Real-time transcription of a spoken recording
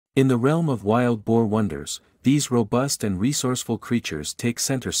In the realm of wild boar wonders, these robust and resourceful creatures take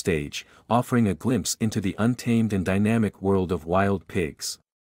center stage, offering a glimpse into the untamed and dynamic world of wild pigs.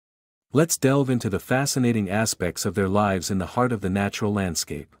 Let's delve into the fascinating aspects of their lives in the heart of the natural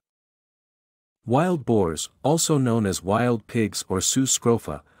landscape. Wild boars, also known as wild pigs or sus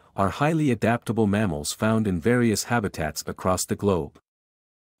scrofa, are highly adaptable mammals found in various habitats across the globe.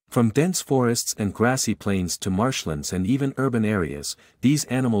 From dense forests and grassy plains to marshlands and even urban areas, these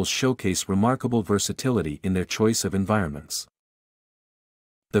animals showcase remarkable versatility in their choice of environments.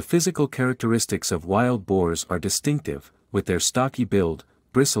 The physical characteristics of wild boars are distinctive, with their stocky build,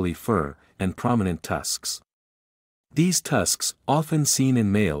 bristly fur, and prominent tusks. These tusks, often seen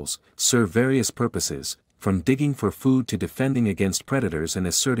in males, serve various purposes, from digging for food to defending against predators and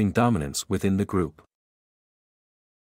asserting dominance within the group.